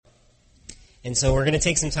And so we're going to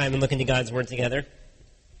take some time and look into God's Word together.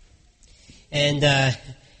 And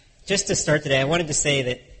just to start today, I wanted to say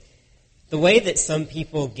that the way that some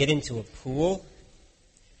people get into a pool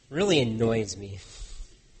really annoys me.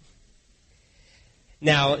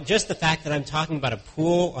 Now, just the fact that I'm talking about a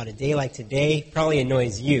pool on a day like today probably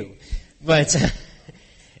annoys you. But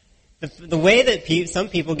the way that some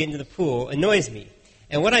people get into the pool annoys me.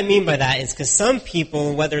 And what I mean by that is because some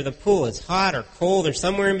people, whether the pool is hot or cold or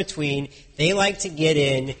somewhere in between, they like to get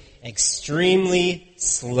in extremely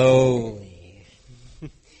slowly.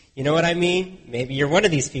 You know what I mean? Maybe you're one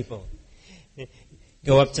of these people.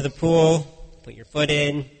 Go up to the pool, put your foot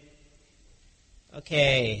in.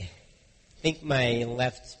 Okay, I think my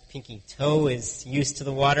left pinky toe is used to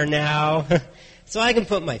the water now, so I can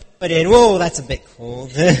put my foot in. Whoa, that's a bit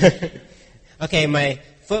cold. Okay, my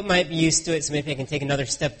foot might be used to it, so maybe I can take another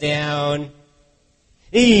step down.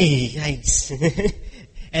 Yikes.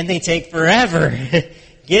 And they take forever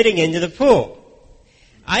getting into the pool.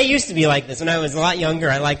 I used to be like this. When I was a lot younger,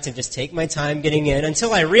 I liked to just take my time getting in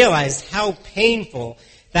until I realized how painful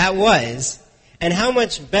that was and how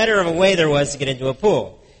much better of a way there was to get into a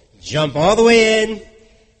pool. Jump all the way in,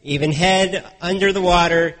 even head under the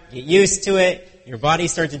water, get used to it, your body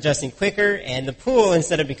starts adjusting quicker, and the pool,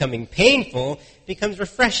 instead of becoming painful, becomes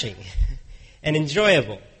refreshing and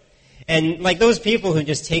enjoyable. And like those people who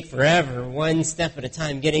just take forever, one step at a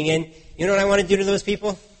time getting in, you know what I want to do to those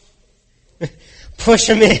people? Push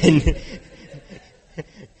them in.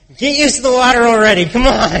 Get used to the water already, come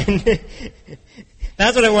on.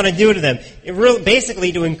 That's what I want to do to them.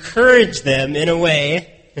 Basically to encourage them in a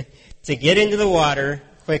way to get into the water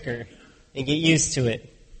quicker and get used to it.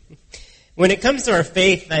 When it comes to our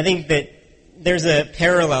faith, I think that there's a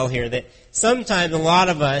parallel here that sometimes a lot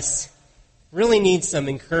of us really need some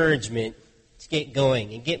encouragement to get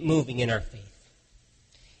going and get moving in our faith.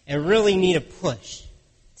 And really need a push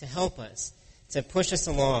to help us, to push us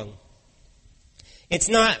along. It's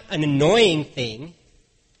not an annoying thing.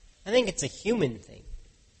 I think it's a human thing.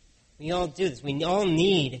 We all do this. We all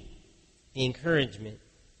need the encouragement.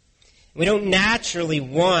 We don't naturally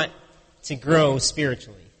want to grow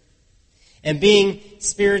spiritually. And being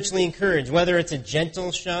spiritually encouraged, whether it's a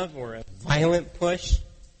gentle shove or a violent push,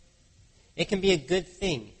 it can be a good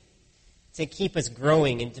thing to keep us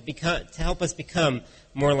growing and to help us become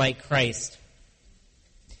more like Christ.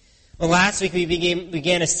 Well, last week we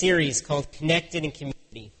began a series called Connected in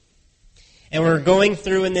Community. And we're going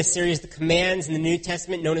through in this series the commands in the New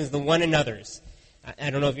Testament known as the one another's. I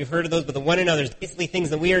don't know if you've heard of those, but the one another's basically things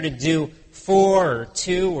that we are to do for or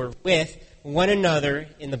to or with one another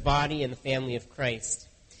in the body and the family of Christ.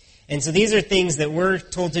 And so these are things that we're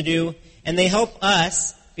told to do, and they help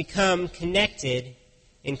us become connected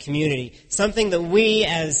in community. Something that we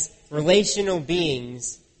as relational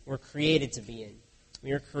beings were created to be in.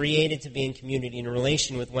 We are created to be in community and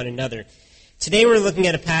relation with one another. Today we're looking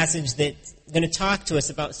at a passage that's going to talk to us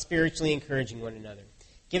about spiritually encouraging one another,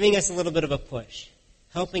 giving us a little bit of a push,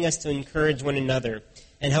 helping us to encourage one another,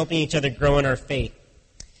 and helping each other grow in our faith.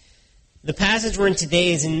 The passage we're in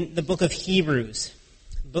today is in the book of Hebrews.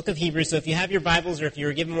 Book of Hebrews. So if you have your Bibles or if you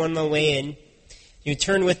were given one on the way in, you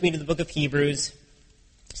turn with me to the book of Hebrews.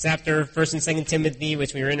 It's after 1st and 2nd Timothy,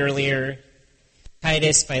 which we were in earlier,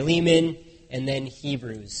 Titus, Philemon, and then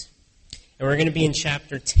Hebrews. And we're going to be in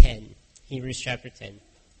chapter 10. Hebrews chapter 10.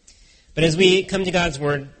 But as we come to God's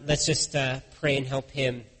Word, let's just pray and help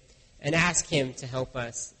Him and ask Him to help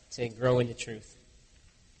us to grow into truth.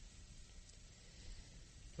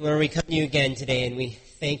 Lord, we come to you again today and we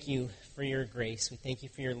thank you for your grace. We thank you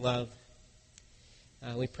for your love.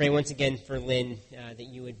 We pray once again for Lynn that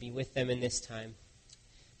you would be with them in this time.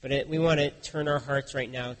 But we want to turn our hearts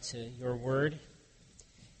right now to your Word,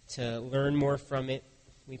 to learn more from it.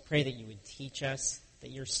 We pray that you would teach us, that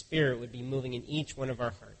your Spirit would be moving in each one of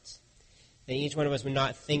our hearts. That each one of us would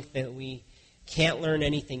not think that we can't learn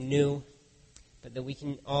anything new, but that we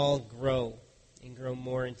can all grow and grow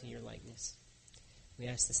more into your likeness. We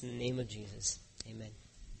ask this in the name of Jesus. Amen.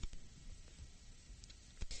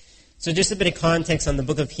 So just a bit of context on the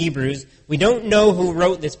book of Hebrews. We don't know who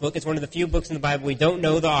wrote this book. It's one of the few books in the Bible we don't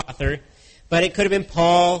know the author. But it could have been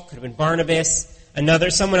Paul, could have been Barnabas,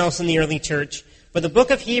 someone else in the early church. But the book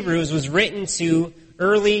of Hebrews was written to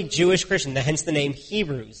early Jewish Christians, hence the name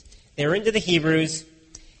Hebrews. They were into the Hebrews,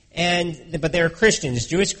 but they were Christians,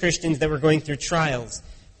 Jewish Christians that were going through trials.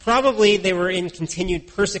 Probably they were in continued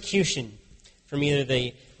persecution from either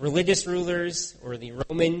the religious rulers or the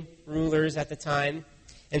Roman rulers at the time.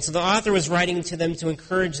 And so the author was writing to them to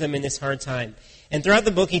encourage them in this hard time. And throughout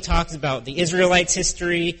the book he talks about the Israelites'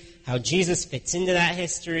 history, how Jesus fits into that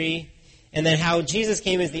history, and then how Jesus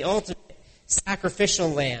came as the ultimate sacrificial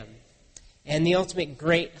lamb and the ultimate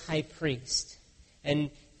great high priest, and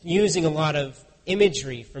using a lot of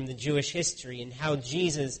imagery from the Jewish history and how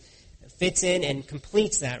Jesus fits in and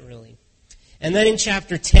completes that, really. And then in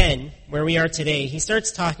chapter 10, where we are today, he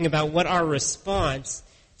starts talking about what our response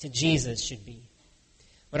to Jesus should be.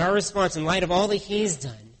 What our response, in light of all that he's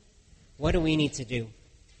done, what do we need to do?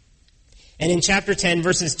 And in chapter 10,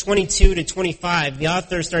 verses 22 to 25, the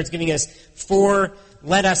author starts giving us 4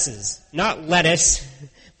 let us's. Not lettuce,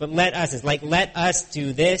 but let us's. Like, let us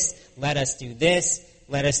do this, let us do this,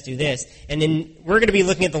 let us do this. And then we're going to be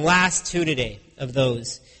looking at the last 2 today of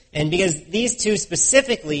those. And because these 2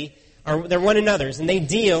 specifically they're one another's, and they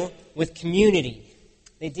deal with community.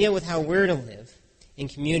 They deal with how we're to live in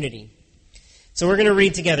community. So we're going to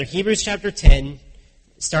read together Hebrews chapter 10,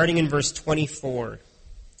 starting in verse 24.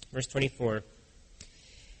 Verse 24.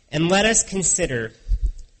 And let us consider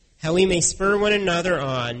how we may spur one another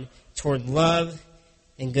on toward love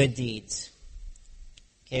and good deeds.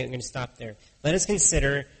 Okay, I'm going to stop there. Let us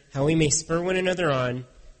consider how we may spur one another on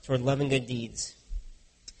toward love and good deeds.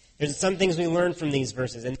 There's some things we learn from these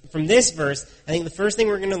verses. And from this verse, I think the first thing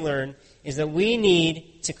we're going to learn is that we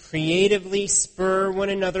need to creatively spur one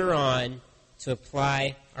another on to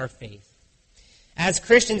apply our faith. As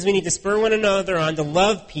Christians, we need to spur one another on to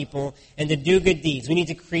love people and to do good deeds. We need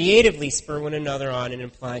to creatively spur one another on in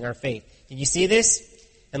applying our faith. Did you see this?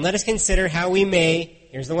 And let us consider how we may,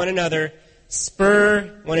 here's the one another,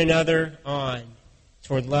 spur one another on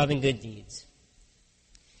toward love and good deeds.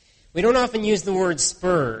 We don't often use the word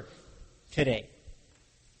spur today,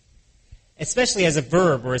 especially as a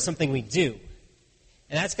verb or as something we do.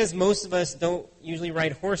 And that's because most of us don't usually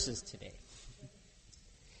ride horses today.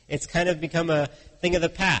 It's kind of become a thing of the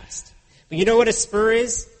past. But you know what a spur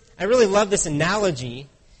is? I really love this analogy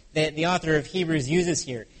that the author of Hebrews uses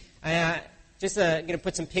here. I'm going to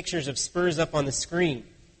put some pictures of spurs up on the screen.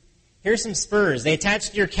 Here's some spurs. They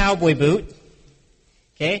attach to your cowboy boot.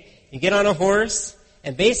 Okay? You get on a horse,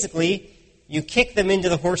 and basically, you kick them into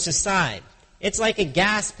the horse's side. It's like a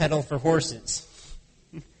gas pedal for horses.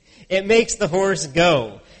 It makes the horse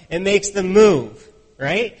go. It makes them move,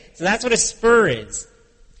 right? So that's what a spur is.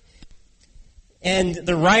 And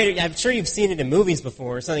the rider, I'm sure you've seen it in movies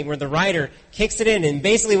before or something, where the rider kicks it in, and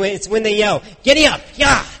basically it's when they yell, "Giddyup!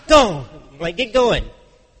 Yeah! Go!" Like, get going.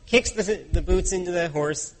 Kicks the boots into the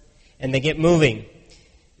horse, and they get moving.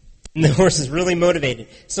 And the horse is really motivated.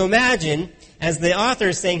 So imagine, as the author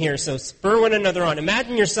is saying here, so spur one another on.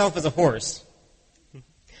 Imagine yourself as a horse.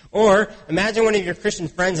 Or imagine one of your Christian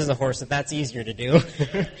friends as a horse, if that's easier to do.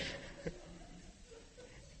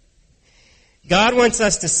 God wants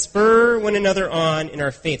us to spur one another on in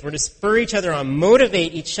our faith. We're to spur each other on,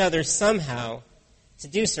 motivate each other somehow to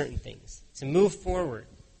do certain things, to move forward.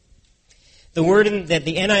 The word that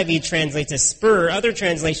the NIV translates as spur, other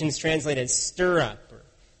translations translate as stir up, or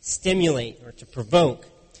stimulate, or to provoke.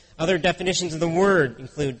 Other definitions of the word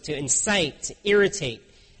include to incite, to irritate,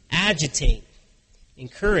 agitate,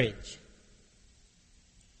 encourage.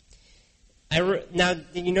 Now,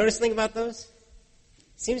 did you notice anything about those?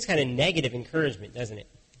 Seems kind of negative encouragement, doesn't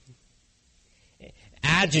it?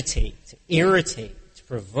 Agitate, to irritate, to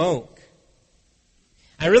provoke.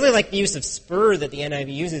 I really like the use of spur that the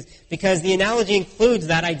NIV uses because the analogy includes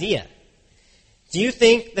that idea. Do you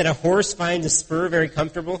think that a horse finds a spur very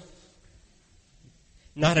comfortable?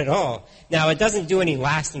 Not at all. Now, it doesn't do any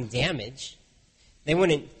lasting damage. They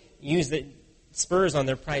wouldn't use the spurs on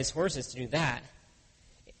their prized horses to do that.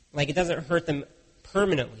 Like, it doesn't hurt them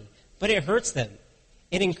permanently, but it hurts them.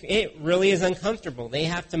 It really is uncomfortable. They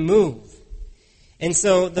have to move. And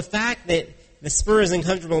so the fact that the spur is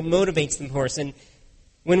uncomfortable motivates the horse. And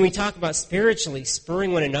when we talk about spiritually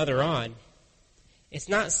spurring one another on, it's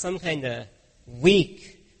not some kind of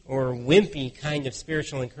weak or wimpy kind of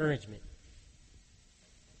spiritual encouragement.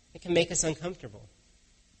 It can make us uncomfortable.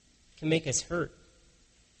 It can make us hurt.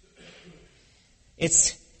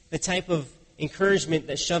 It's the type of encouragement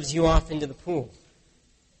that shoves you off into the pool.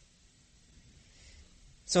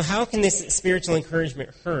 So how can this spiritual encouragement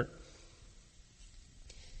hurt?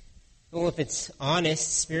 Well, if it's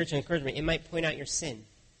honest spiritual encouragement, it might point out your sin.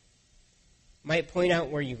 It might point out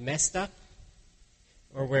where you've messed up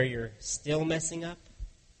or where you're still messing up.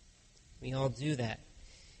 We all do that.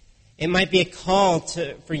 It might be a call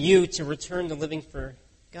for you to return to living for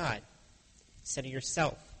God instead of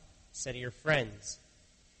yourself, instead of your friends,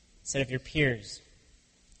 instead of your peers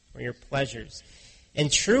or your pleasures.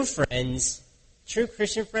 And true friends, true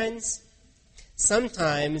Christian friends,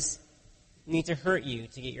 sometimes need to hurt you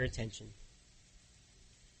to get your attention.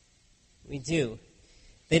 We do.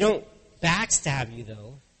 They don't backstab you,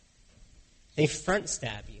 though. They front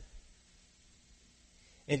stab you.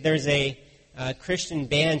 There's a Christian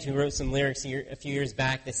band who wrote some lyrics a few years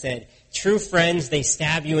back that said, "True friends, they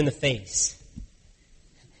stab you in the face."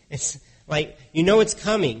 It's like, you know it's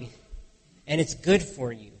coming, and it's good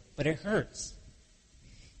for you, but it hurts.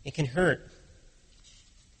 It can hurt.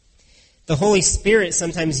 The Holy Spirit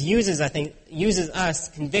sometimes uses us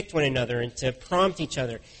to convict one another and to prompt each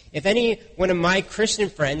other. If any one of my Christian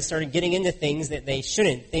friends started getting into things that they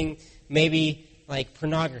shouldn't, maybe like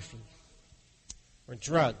pornography or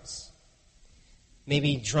drugs,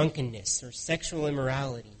 maybe drunkenness or sexual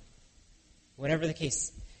immorality, whatever the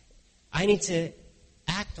case, I need to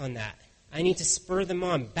act on that. I need to spur them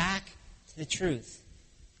on back to the truth.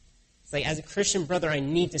 It's like, as a Christian brother, I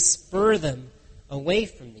need to spur them away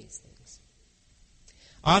from these things.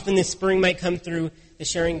 Often this spurring might come through the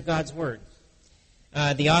sharing of God's Word.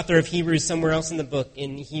 The author of Hebrews, somewhere else in the book,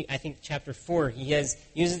 I think chapter 4, he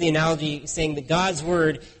uses the analogy saying that God's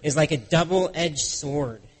Word is like a double-edged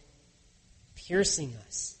sword, piercing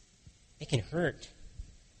us. It can hurt.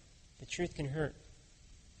 The truth can hurt.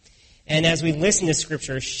 And as we listen to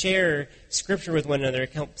Scripture, share Scripture with one another,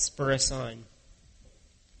 it helps spur us on.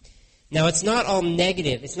 Now, it's not all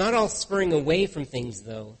negative. It's not all spurring away from things,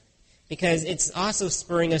 though, because it's also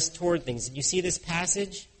spurring us toward things. Did you see this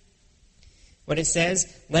passage? What it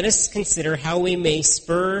says? Let us consider how we may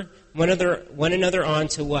spur one another on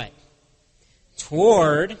to what?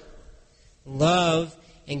 Toward love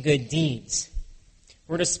and good deeds.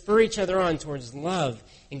 We're to spur each other on towards love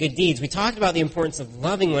and good deeds. We talked about the importance of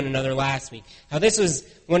loving one another last week. How this was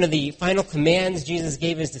one of the final commands Jesus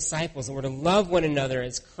gave his disciples, that we're to love one another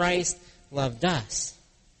as Christ loved us.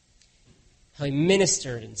 How he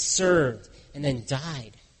ministered and served and then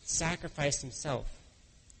died, sacrificed himself.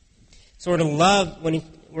 So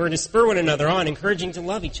we're to spur one another on, encouraging to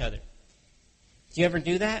love each other. Do you ever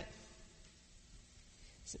do that?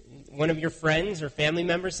 One of your friends or family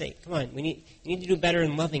members say, "Come on, you need to do better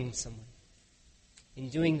in loving someone, in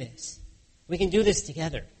doing this. We can do this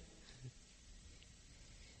together."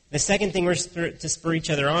 The second thing we're to spur each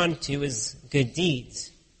other on to is good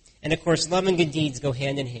deeds. And of course, love and good deeds go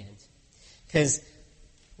hand in hand. Because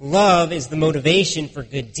love is the motivation for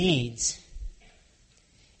good deeds.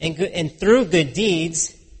 And through good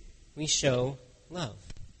deeds, we show love.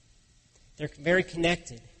 They're very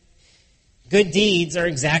connected. Good deeds are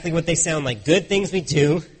exactly what they sound like. Good things we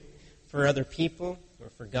do for other people or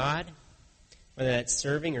for God, whether that's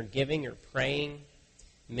serving or giving or praying,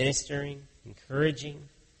 ministering, encouraging.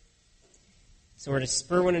 So we're to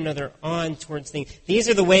spur one another on towards things. These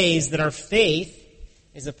are the ways that our faith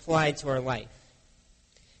is applied to our life.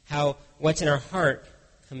 How what's in our heart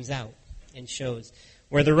comes out and shows.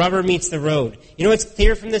 Where the rubber meets the road. You know what's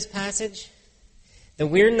clear from this passage? That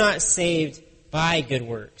we're not saved by good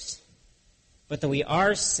works, but that we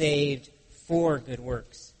are saved for good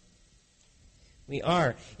works. We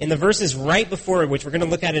are. In the verses right before it, which we're going to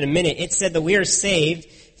look at in a minute, it said that we are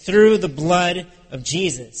saved through the blood of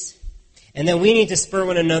Jesus. And then we need to spur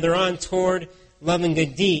one another on toward love and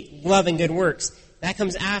good works. That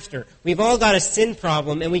comes after. We've all got a sin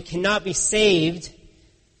problem, and we cannot be saved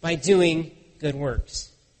by doing good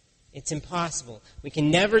works. It's impossible. We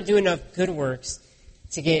can never do enough good works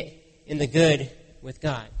to get in the good with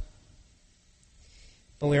God.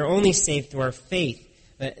 But we are only saved through our faith.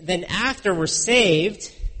 But then after we're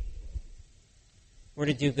saved, we're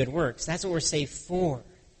to do good works. That's what we're saved for.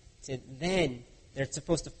 Then they're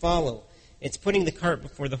supposed to follow. It's putting the cart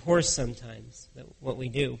before the horse sometimes, what we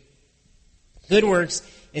do. Good works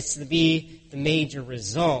is to be the major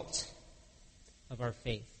result of our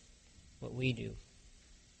faith, what we do.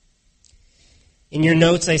 In your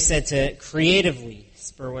notes, I said to creatively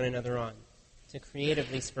spur one another on. To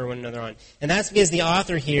creatively spur one another on. And that's because the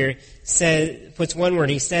author here puts one word.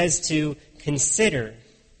 He says to consider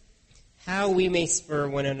how we may spur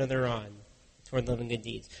one another on toward love and good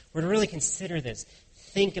deeds. We're to really consider this.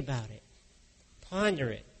 Think about it. Ponder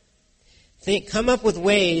it. Come up with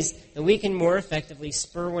ways that we can more effectively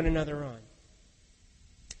spur one another on.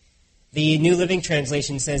 The New Living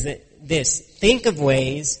Translation says think of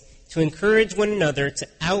ways to encourage one another to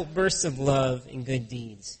outbursts of love and good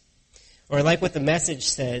deeds. Or like what the Message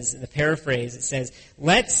says, the paraphrase, it says,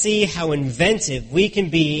 let's see how inventive we can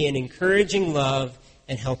be in encouraging love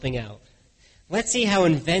and helping out. Let's see how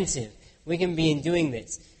inventive we can be in doing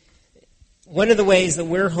this. One of the ways that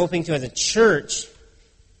we're hoping to, as a church,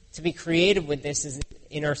 to be creative with this is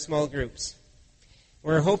in our small groups.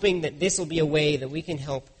 We're hoping that this will be a way that we can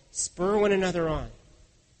help spur one another on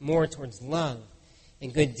more towards love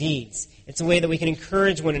and good deeds. It's a way that we can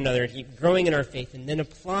encourage one another to keep growing in our faith and then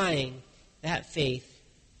applying that faith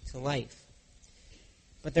to life.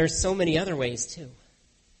 But there's so many other ways too.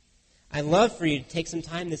 I'd love for you to take some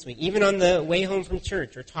time this week, even on the way home from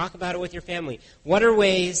church, or talk about it with your family. What are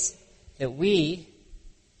ways that we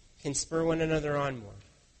can spur one another on more?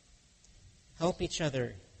 Help each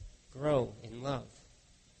other grow in love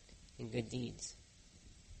and good deeds.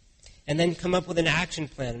 And then come up with an action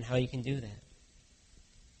plan on how you can do that.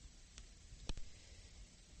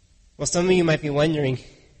 Well, some of you might be wondering,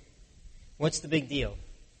 what's the big deal?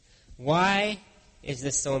 Why is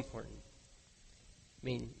this so important? I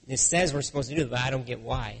mean, this says we're supposed to do it, but I don't get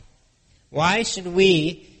why. Why should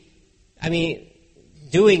we,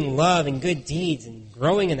 doing love and good deeds and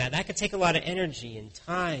growing in that could take a lot of energy and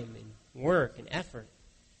time and work and effort.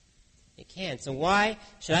 It can. So why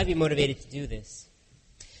should I be motivated to do this?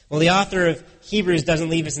 Well, the author of Hebrews doesn't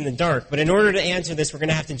leave us in the dark, but in order to answer this, we're going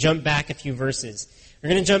to have to jump back a few verses. We're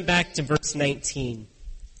going to jump back to verse 19.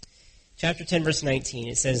 Chapter 10, verse 19.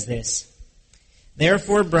 It says this: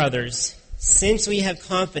 "Therefore, brothers, since we have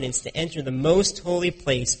confidence to enter the most holy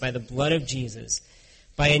place by the blood of Jesus,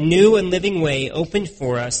 by a new and living way opened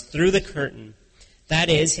for us through the curtain, that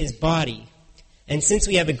is, his body, and since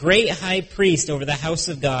we have a great high priest over the house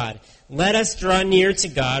of God, let us draw near to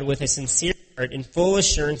God with a sincere heart and full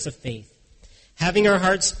assurance of faith, having our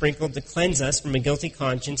hearts sprinkled to cleanse us from a guilty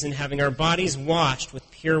conscience, and having our bodies washed with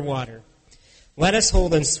pure water. Let us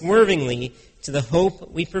hold unswervingly to the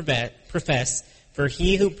hope we profess, for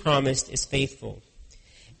he who promised is faithful.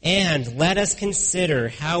 And let us consider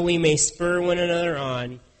how we may spur one another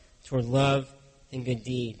on toward love and good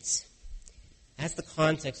deeds." That's the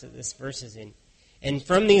context that this verse is in. And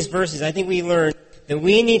from these verses, I think we learn that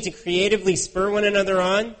we need to creatively spur one another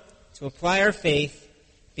on to apply our faith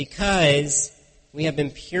because we have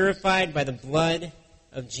been purified by the blood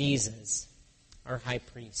of Jesus, our high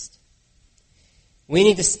priest. We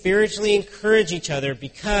need to spiritually encourage each other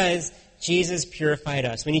because Jesus purified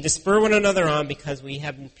us. We need to spur one another on because we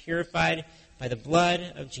have been purified by the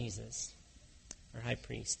blood of Jesus, our high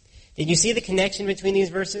priest. Did you see the connection between these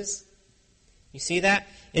verses? You see that?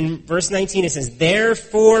 In verse 19 it says,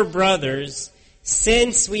 "Therefore, brothers,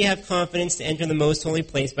 since we have confidence to enter the most holy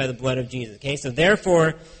place by the blood of Jesus." Okay, so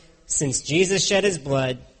therefore, since Jesus shed his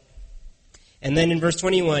blood, and then in verse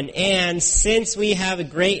 21, "And since we have a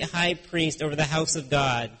great high priest over the house of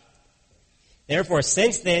God, therefore,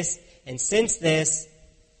 since this,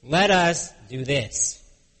 let us do this."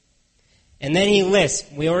 And then he lists,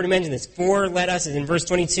 we already mentioned this, let us is in verse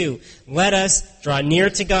 22. Let us draw near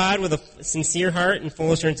to God with a sincere heart and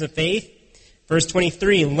full assurance of faith. Verse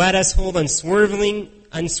 23, let us hold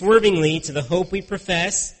unswervingly to the hope we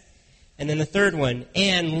profess. And then the third one,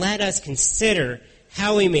 and let us consider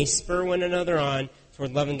how we may spur one another on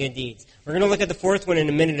toward love and good deeds. We're going to look at the fourth one in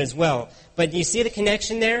a minute as well. But do you see the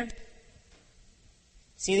connection there?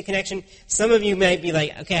 See the connection? Some of you might be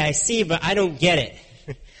like, okay, I see, but I don't get it.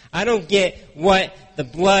 I don't get what the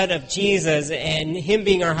blood of Jesus and him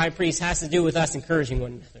being our high priest has to do with us encouraging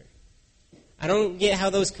one another. I don't get how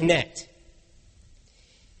those connect.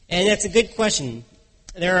 And that's a good question.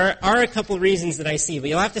 There are a couple of reasons that I see, but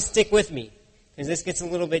you'll have to stick with me because this gets a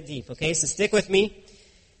little bit deep, okay? So stick with me.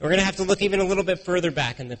 We're going to have to look even a little bit further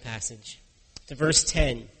back in the passage to verse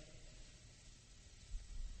 10.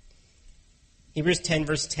 Hebrews 10,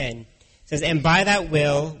 verse 10. Says, "And by that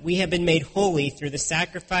will we have been made holy through the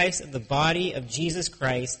sacrifice of the body of Jesus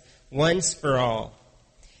Christ once for all.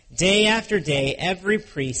 Day after day, every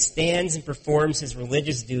priest stands and performs his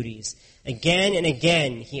religious duties. Again and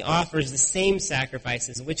again, he offers the same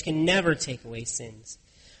sacrifices, which can never take away sins.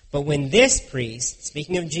 But when this priest,"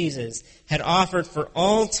 speaking of Jesus, "had offered for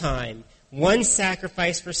all time one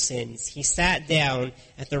sacrifice for sins, he sat down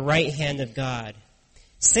at the right hand of God.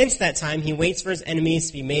 Since that time, he waits for his enemies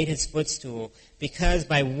to be made his footstool, because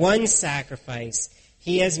by one sacrifice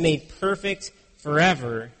he has made perfect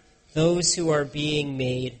forever those who are being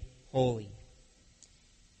made holy."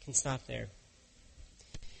 You can stop there.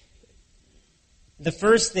 The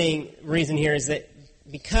first reason here is that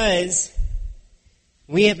because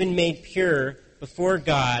we have been made pure before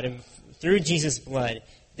God and through Jesus' blood,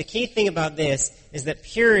 the key thing about this is that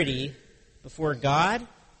purity before God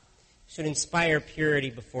should inspire purity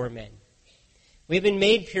before men. We've been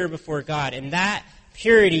made pure before God, and that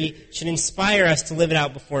purity should inspire us to live it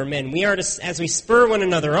out before men. We are to, as we spur one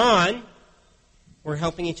another on, we're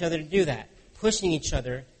helping each other to do that, pushing each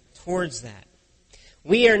other towards that.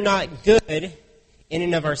 We are not good in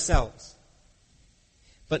and of ourselves,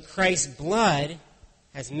 but Christ's blood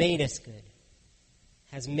has made us good,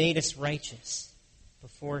 has made us righteous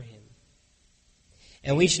before him.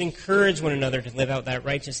 And we should encourage one another to live out that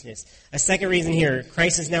righteousness. A second reason here,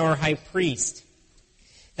 Christ is now our high priest.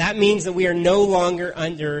 That means that we are no longer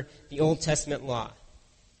under the Old Testament law.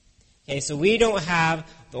 Okay, so we don't have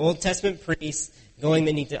the Old Testament priests going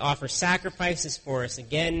that need to offer sacrifices for us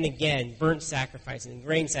again and again, burnt sacrifices and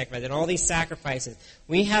grain sacrifices and all these sacrifices.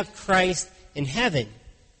 We have Christ in heaven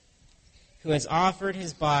who has offered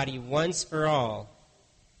his body once for all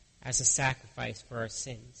as a sacrifice for our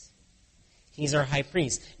sins. He's our high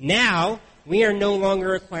priest. Now, we are no longer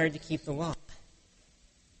required to keep the law.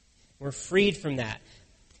 We're freed from that.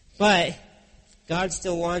 But God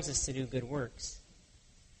still wants us to do good works.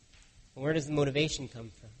 Where does the motivation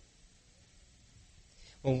come from?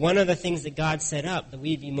 Well, one of the things that God set up that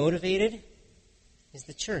we'd be motivated is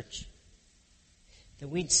the church. That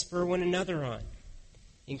we'd spur one another on,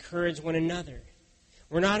 encourage one another.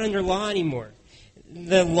 We're not under law anymore.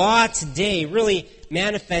 The law today really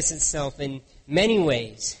manifests itself in many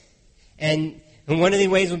ways. And one of the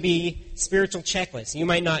ways would be spiritual checklists. You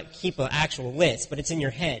might not keep an actual list, but it's in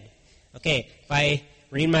your head. Okay, if I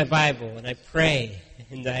read my Bible and I pray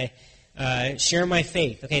and I share my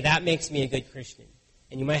faith, okay, that makes me a good Christian.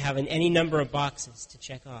 And you might have any number of boxes to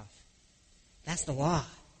check off. That's the law.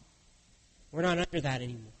 We're not under that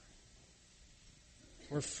anymore.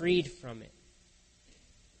 We're freed from it.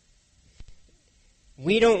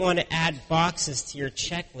 We don't want to add boxes to your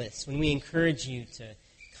checklist when we encourage you to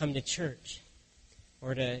come to church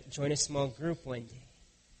or to join a small group one day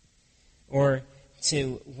or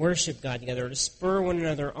to worship God together or to spur one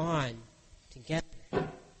another on together.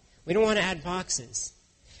 We don't want to add boxes.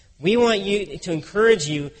 We want you to encourage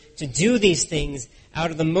you to do these things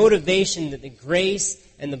out of the motivation that the grace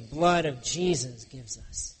and the blood of Jesus gives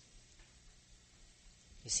us.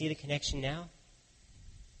 You see the connection now?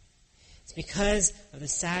 It's because of the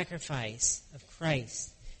sacrifice of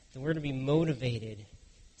Christ that we're to be motivated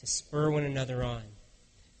to spur one another on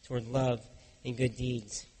toward love and good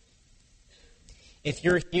deeds. If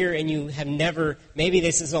you're here and you have never, maybe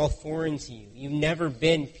this is all foreign to you, you've never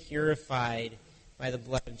been purified by the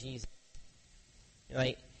blood of Jesus.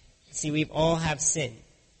 See, we all have sin.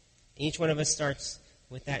 Each one of us starts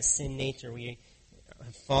with that sin nature. We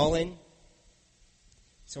have fallen,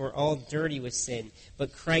 so we're all dirty with sin.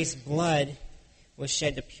 But Christ's blood was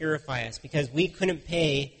shed to purify us because we couldn't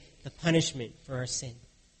pay the punishment for our sin.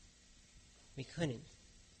 We couldn't.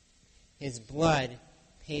 His blood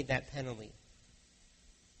paid that penalty.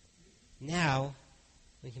 Now,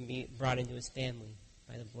 we can be brought into his family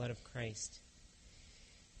by the blood of Christ.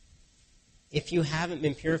 If you haven't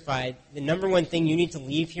been purified, the number one thing you need to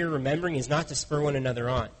leave here remembering is not to spur one another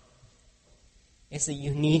on. It's that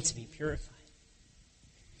you need to be purified.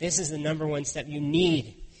 This is the number one step. You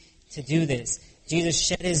need to do this. Jesus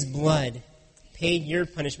shed his blood, paid your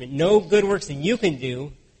punishment. No good works that you can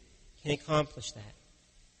do can accomplish that.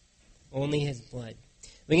 Only his blood.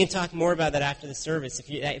 We can talk more about that after the service.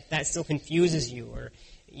 If that still confuses you or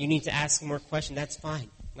you need to ask more questions, that's fine.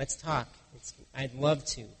 Let's talk. I'd love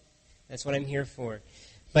to. That's what I'm here for.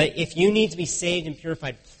 But if you need to be saved and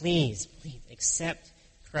purified, please accept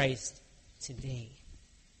Christ today.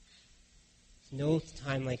 No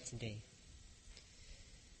time like today.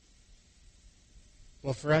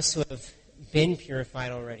 Well, for us who have been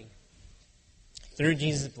purified already through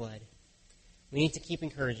Jesus' blood, we need to keep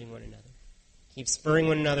encouraging one another. Keep spurring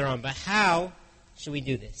one another on. But how should we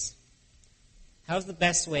do this? How's the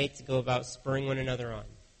best way to go about spurring one another on?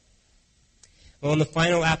 Well, in the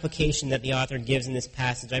final application that the author gives in this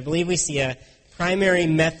passage, I believe we see a primary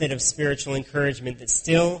method of spiritual encouragement that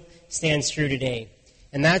still stands true today.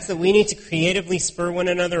 And that's that we need to creatively spur one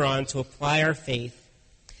another on to apply our faith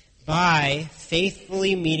by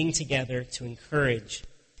faithfully meeting together to encourage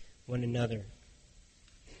one another.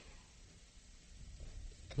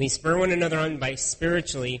 We spur one another on by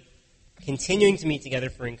spiritually continuing to meet together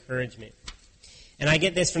for encouragement. And I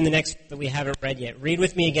get this from the next that we haven't read yet. Read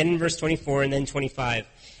with me again in verse 24 and then 25.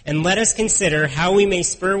 And let us consider how we may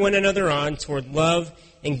spur one another on toward love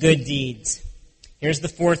and good deeds. Here's the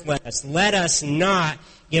fourth let us. Let us not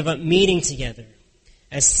give up meeting together,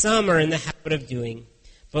 as some are in the habit of doing,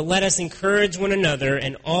 but let us encourage one another,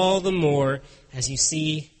 and all the more as you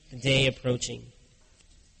see the day approaching.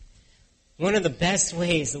 One of the best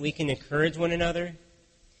ways that we can encourage one another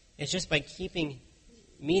is just by keeping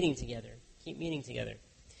meeting together. Keep meeting together.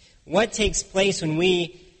 What takes place when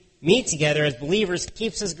we meet together as believers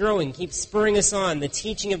keeps us growing, keeps spurring us on. The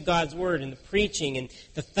teaching of God's Word and the preaching and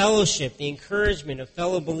the fellowship, the encouragement of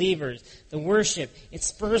fellow believers, the worship, it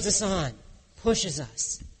spurs us on, pushes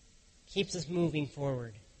us, keeps us moving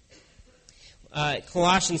forward.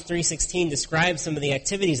 Colossians 3:16 describes some of the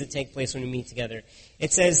activities that take place when we meet together.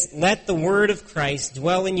 It says, "Let the word of Christ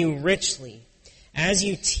dwell in you richly, as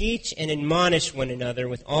you teach and admonish one another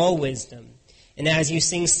with all wisdom, And as you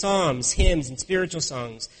sing psalms, hymns, and spiritual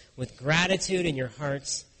songs with gratitude in your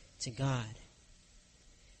hearts to God.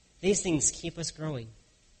 These things keep us growing,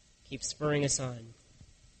 keep spurring us on.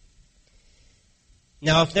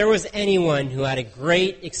 Now, if there was anyone who had a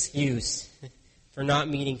great excuse for not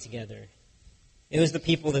meeting together, it was the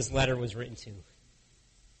people this letter was written to.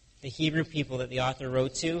 The Hebrew people that the author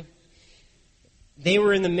wrote to, they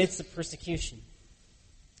were in the midst of persecution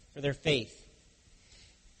for their faith.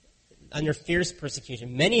 Under fierce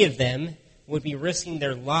persecution. Many of them would be risking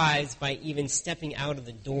their lives by even stepping out of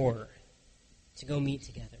the door to go meet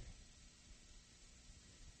together.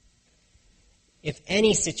 If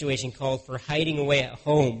any situation called for hiding away at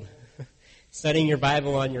home, studying your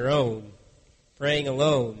Bible on your own, praying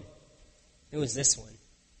alone, it was this one.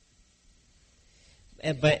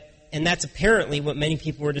 And that's apparently what many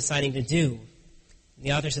people were deciding to do.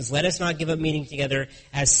 The author says, let us not give up meeting together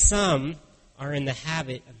as some are in the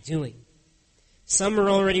habit of doing. Some are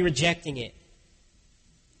already rejecting it,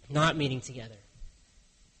 not meeting together.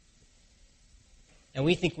 And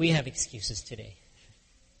we think we have excuses today.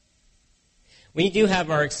 We do have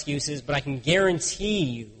our excuses, but I can guarantee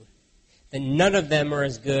you that none of them are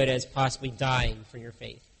as good as possibly dying for your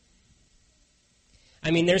faith.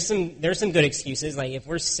 I mean, there's some good excuses, like if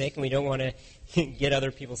we're sick and we don't want to get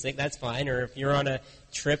other people sick, that's fine. Or if you're on a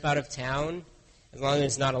trip out of town, as long as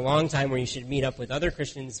it's not a long time where you should meet up with other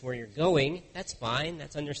Christians where you're going, that's fine,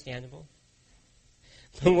 that's understandable.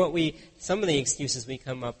 But some of the excuses we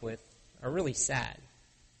come up with are really sad.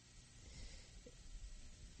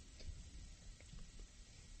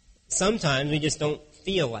 Sometimes we just don't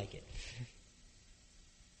feel like it.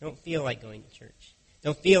 Don't feel like going to church.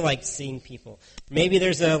 Don't feel like seeing people. Maybe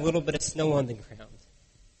there's a little bit of snow on the ground.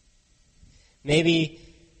 Maybe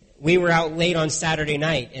we were out late on Saturday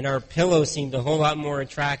night and our pillow seemed a whole lot more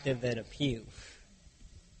attractive than a pew.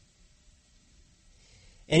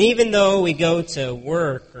 And even though we go to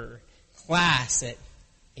work or class at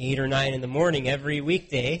 8 or 9 in the morning every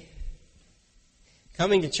weekday,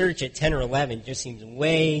 coming to church at 10 or 11 just seems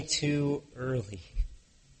way too early.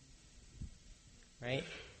 Right?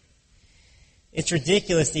 It's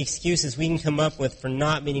ridiculous the excuses we can come up with for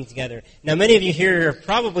not meeting together. Now, many of you here are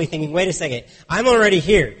probably thinking, wait a second, I'm already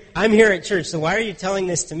here. I'm here at church, so why are you telling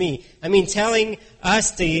this to me? I mean, telling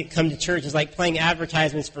us to come to church is like playing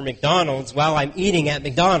advertisements for McDonald's while I'm eating at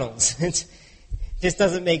McDonald's. It just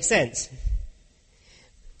doesn't make sense.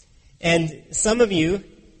 And some of you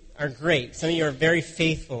are great. Some of you are very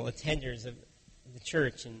faithful attenders of the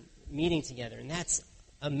church and meeting together, and that's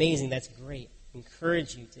amazing. That's great.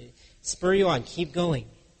 Encourage you to spur you on. Keep going.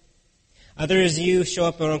 Others of you show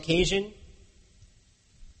up on occasion.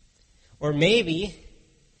 Or maybe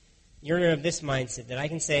you're of this mindset that I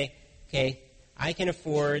can say, okay, I can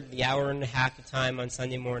afford the hour and a half of time on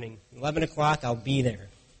Sunday morning. 11 o'clock, I'll be there.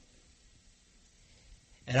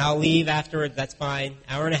 And I'll leave afterward, that's fine.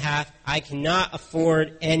 Hour and a half. I cannot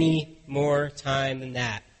afford any more time than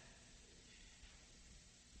that.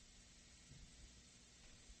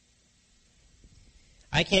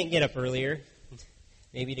 I can't get up earlier,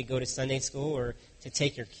 maybe to go to Sunday school or to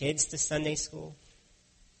take your kids to Sunday school.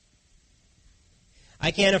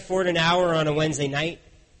 I can't afford an hour on a Wednesday night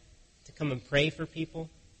to come and pray for people.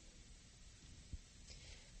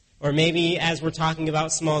 Or maybe as we're talking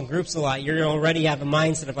about small groups a lot, you already have a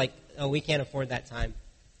mindset of like, oh, we can't afford that time.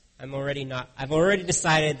 I've already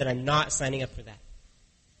decided that I'm not signing up for that.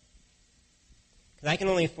 Because I can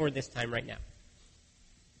only afford this time right now.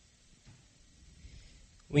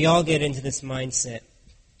 We all get into this mindset.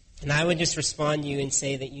 And I would just respond to you and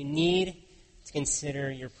say that you need to consider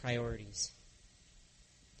your priorities.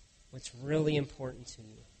 What's really important to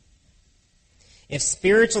you. If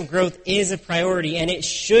spiritual growth is a priority, and it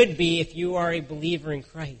should be if you are a believer in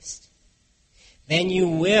Christ, then you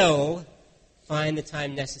will find the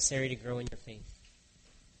time necessary to grow in your faith.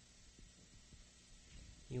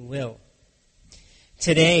 You will.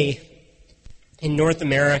 Today, in North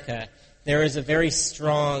America, there is a very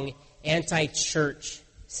strong anti-church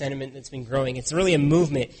sentiment that's been growing. It's really a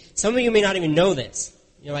movement. Some of you may not even know this.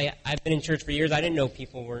 You're like, I've been in church for years. I didn't know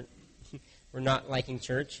people were not liking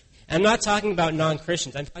church. And I'm not talking about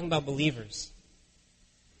non-Christians. I'm talking about believers.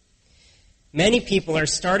 Many people are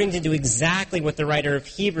starting to do exactly what the writer of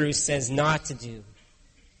Hebrews says not to do.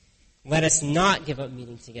 Let us not give up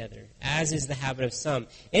meeting together, as is the habit of some.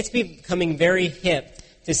 It's becoming very hip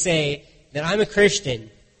to say that I'm a Christian,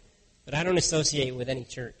 but I don't associate with any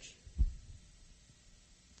church.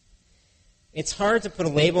 It's hard to put a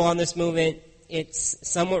label on this movement. It's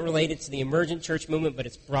somewhat related to the emergent church movement, but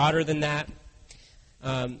it's broader than that.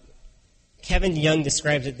 Kevin DeYoung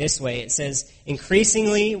describes it this way. It says,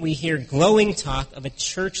 increasingly we hear glowing talk of a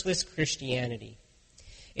churchless Christianity.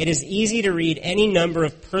 It is easy to read any number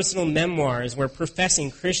of personal memoirs where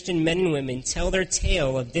professing Christian men and women tell their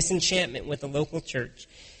tale of disenchantment with the local church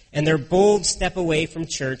and their bold step away from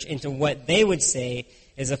church into what they would say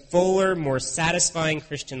is a fuller, more satisfying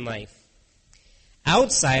Christian life.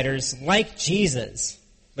 Outsiders like Jesus,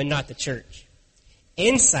 but not the church.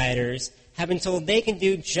 Insiders have been told they can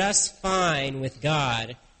do just fine with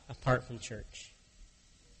God apart from church.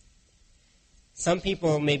 Some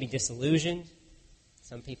people may be disillusioned.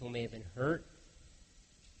 Some people may have been hurt.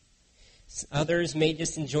 Others may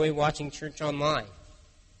just enjoy watching church online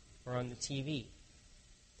or on the TV.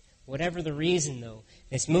 Whatever the reason, though,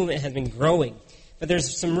 this movement has been growing. But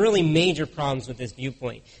there's some really major problems with this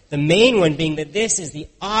viewpoint. The main one being that this is the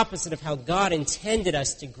opposite of how God intended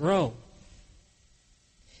us to grow.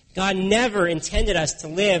 God never intended us to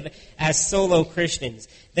live as solo Christians.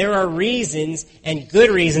 There are reasons, and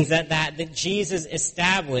good reasons, that Jesus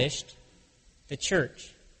established the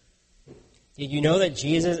church. Did you know that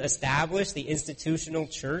Jesus established the institutional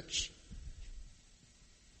church?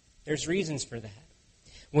 There's reasons for that.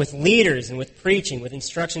 With leaders and with preaching, with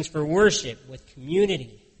instructions for worship, with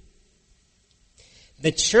community.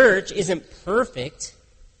 The church isn't perfect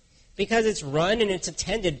because it's run and it's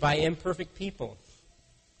attended by imperfect people.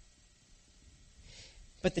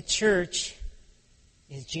 But the church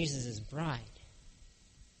is Jesus' bride.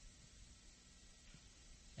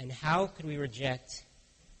 And how could we reject,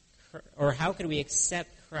 or how could we accept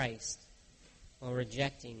Christ while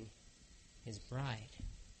rejecting his bride?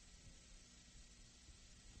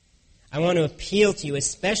 I want to appeal to you,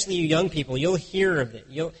 especially you young people. You'll hear of it.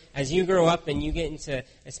 As you grow up and you get into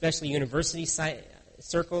especially university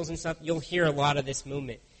circles and stuff, you'll hear a lot of this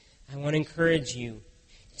movement. I want to encourage you,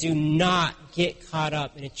 do not get caught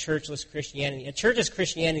up in a churchless Christianity. A churchless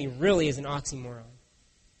Christianity really is an oxymoron.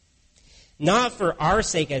 Not for our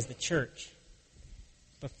sake as the church,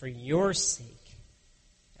 but for your sake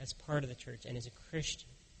as part of the church and as a Christian.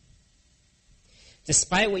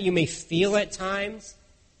 Despite what you may feel at times,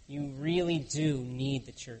 you really do need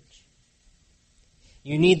the church.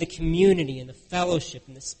 You need the community and the fellowship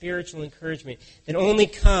and the spiritual encouragement that only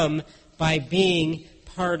come by being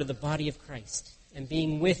part of the body of Christ and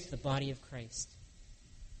being with the body of Christ.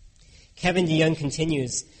 Kevin DeYoung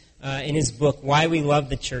continues in his book, Why We Love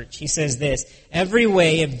the Church. He says this, every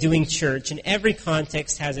way of doing church in every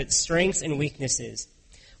context has its strengths and weaknesses.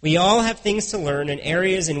 We all have things to learn and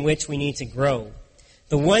areas in which we need to grow.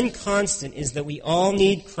 The one constant is that we all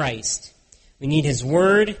need Christ. We need his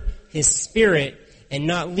word, his spirit, and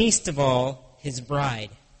not least of all, his bride.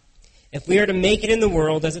 If we are to make it in the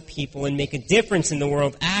world as a people and make a difference in the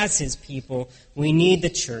world as his people, we need the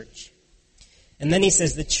church. And then he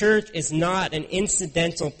says the church is not an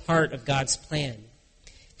incidental part of God's plan.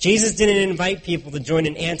 Jesus didn't invite people to join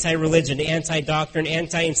an anti-religion, anti-doctrine,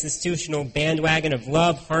 anti-institutional bandwagon of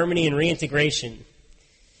love, harmony, and reintegration.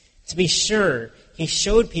 To be sure, he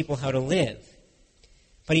showed people how to live.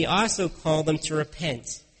 But he also called them to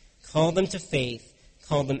repent, called them to faith,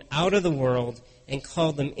 called them out of the world, and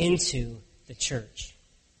called them into the church.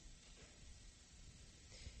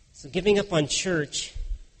 So giving up on church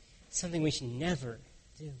is something we should never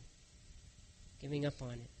do. Giving up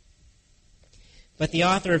on it. But the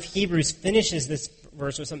author of Hebrews finishes this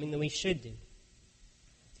verse with something that we should do. He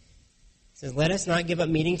says, let us not give up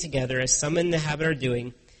meeting together as some in the habit are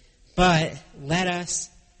doing, but let us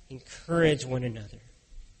encourage one another.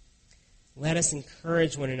 Let us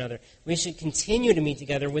encourage one another. We should continue to meet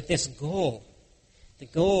together with this goal, the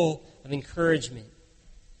goal of encouragement.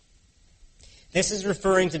 This is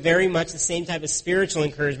referring to very much the same type of spiritual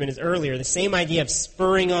encouragement as earlier, the same idea of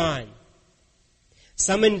spurring on.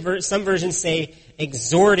 Some versions say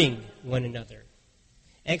exhorting one another.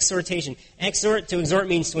 Exhortation. To exhort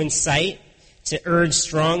means to incite, to urge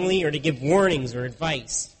strongly, or to give warnings or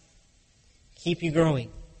advice. Keep you growing.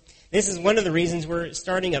 This is one of the reasons we're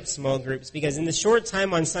starting up small groups, because in the short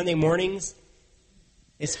time on Sunday mornings,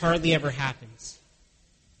 this hardly ever happens.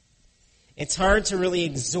 It's hard to really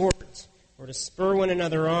exhort or to spur one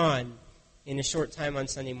another on in a short time on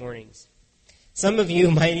Sunday mornings. Some of you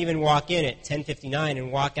might even walk in at 10:59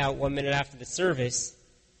 and walk out 1 minute after the service,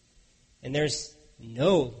 and there's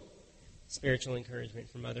no spiritual encouragement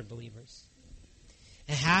from other believers.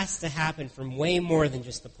 It has to happen from way more than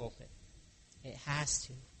just the pulpit. It has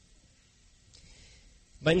to.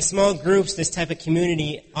 But in small groups, this type of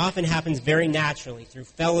community often happens very naturally through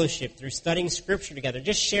fellowship, through studying Scripture together,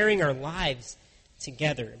 just sharing our lives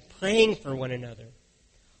together, praying for one another,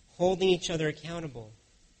 holding each other accountable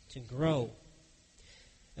to grow.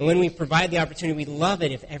 And when we provide the opportunity, we love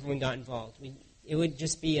it if everyone got involved. It would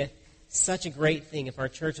just be such a great thing if our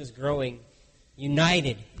church was growing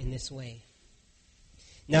united in this way.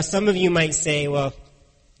 Now, some of you might say, well,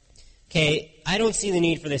 okay, I don't see the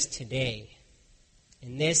need for this today,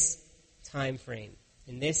 in this time frame,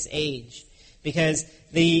 in this age, because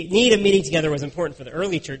the need of meeting together was important for the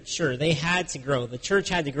early church. Sure, they had to grow. The church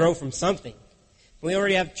had to grow from something. We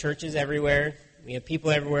already have churches everywhere. We have people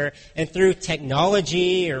everywhere. And through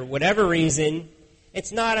technology or whatever reason,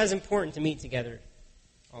 it's not as important to meet together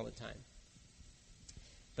all the time.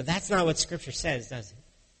 But that's not what Scripture says, does it?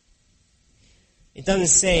 It doesn't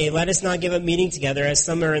say, let us not give up meeting together as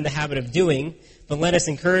some are in the habit of doing, but let us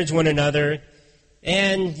encourage one another,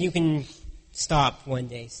 and you can stop one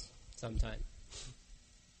day sometime.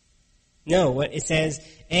 No, what it says,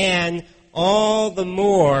 and all the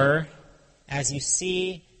more as you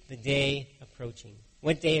see the day approaching.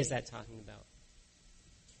 What day is that talking about?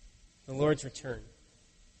 The Lord's return.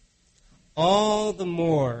 All the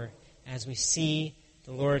more as we see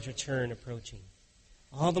the Lord's return approaching.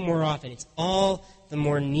 All the more often. It's all the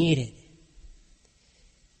more needed.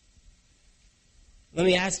 Let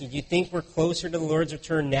me ask you, do you think we're closer to the Lord's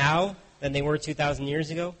return now than they were 2,000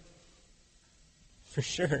 years ago? For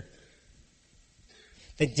sure.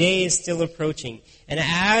 The day is still approaching. And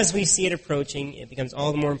as we see it approaching, it becomes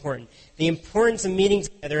all the more important. The importance of meeting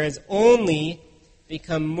together has only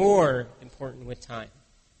become more important with time.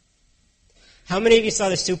 How many of you saw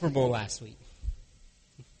the Super Bowl last week?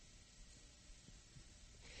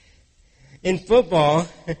 In football,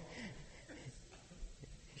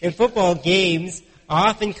 games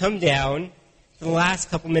often come down to the last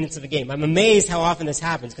couple minutes of a game. I'm amazed how often this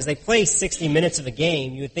happens, because they play 60 minutes of a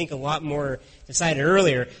game. You would think a lot more decided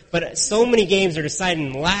earlier, but so many games are decided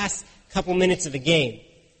in the last couple minutes of a game.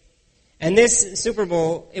 And this Super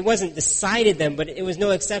Bowl, it wasn't decided then, but it was no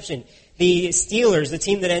exception. The Steelers, the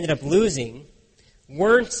team that ended up losing,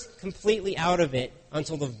 weren't completely out of it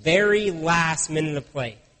until the very last minute of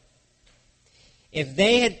play. If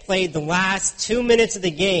they had played the last 2 minutes of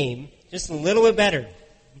the game just a little bit better,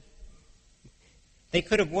 they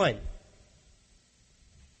could have won.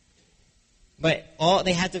 But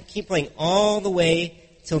they had to keep playing all the way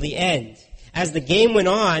till the end. As the game went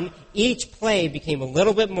on, each play became a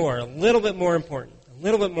little bit more important.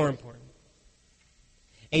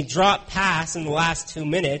 A drop pass in the last 2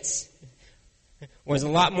 minutes was a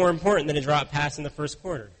lot more important than a drop pass in the first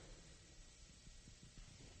quarter.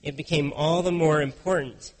 It became all the more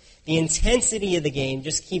important. The intensity of the game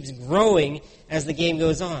just keeps growing as the game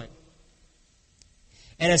goes on.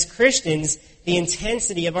 And as Christians, the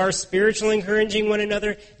intensity of our spiritual encouraging one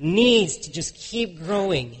another needs to just keep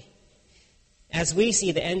growing as we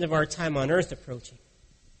see the end of our time on earth approaching.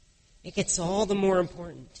 It gets all the more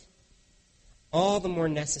important, all the more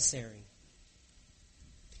necessary.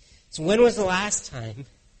 So when was the last time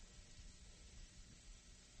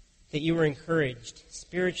that you were encouraged,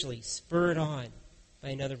 spiritually spurred on by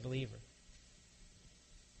another believer?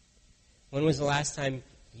 When was the last time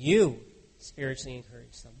you spiritually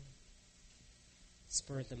encouraged someone,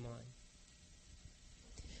 spurred them on?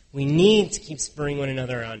 We need to keep spurring one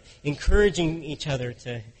another on, encouraging each other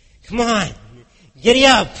to, come on, giddy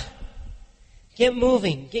up, get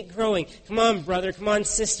moving, get growing. Come on, brother, come on,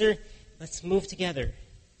 sister, let's move together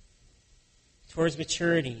towards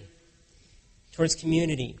maturity, towards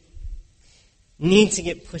community. Need to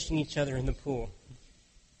get pushing each other in the pool.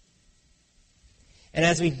 And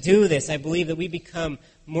as we do this, I believe that we become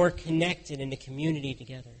more connected in the community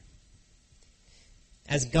together,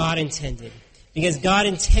 as God intended. Because God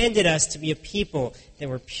intended us to be a people that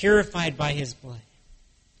were purified by His blood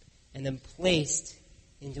and then placed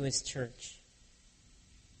into His church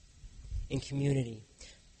in community.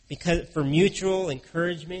 Because for mutual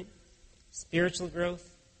encouragement, spiritual growth,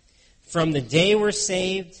 from the day we're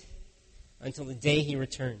saved until the day He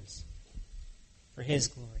returns for His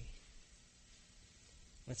glory.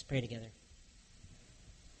 Let's pray together.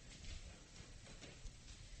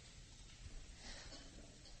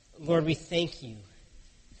 Lord, we thank You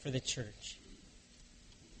for the church.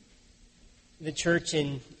 The church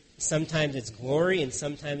in sometimes its glory and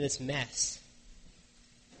sometimes its mess.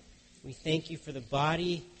 We thank You for the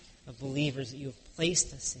body of believers that You have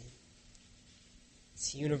placed us in.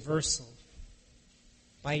 It's universal.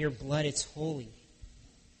 By Your blood, it's holy.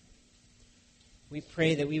 We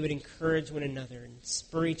pray that we would encourage one another and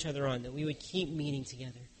spur each other on, that we would keep meeting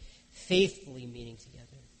together, faithfully meeting together,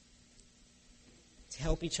 to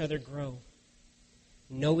help each other grow.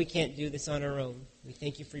 We know we can't do this on our own. We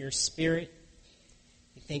thank You for Your Spirit.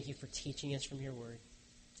 We thank You for teaching us from Your Word.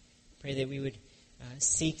 Pray that we would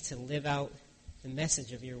seek to live out the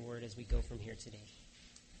message of your word as we go from here today.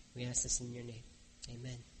 We ask this in your name.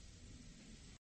 Amen.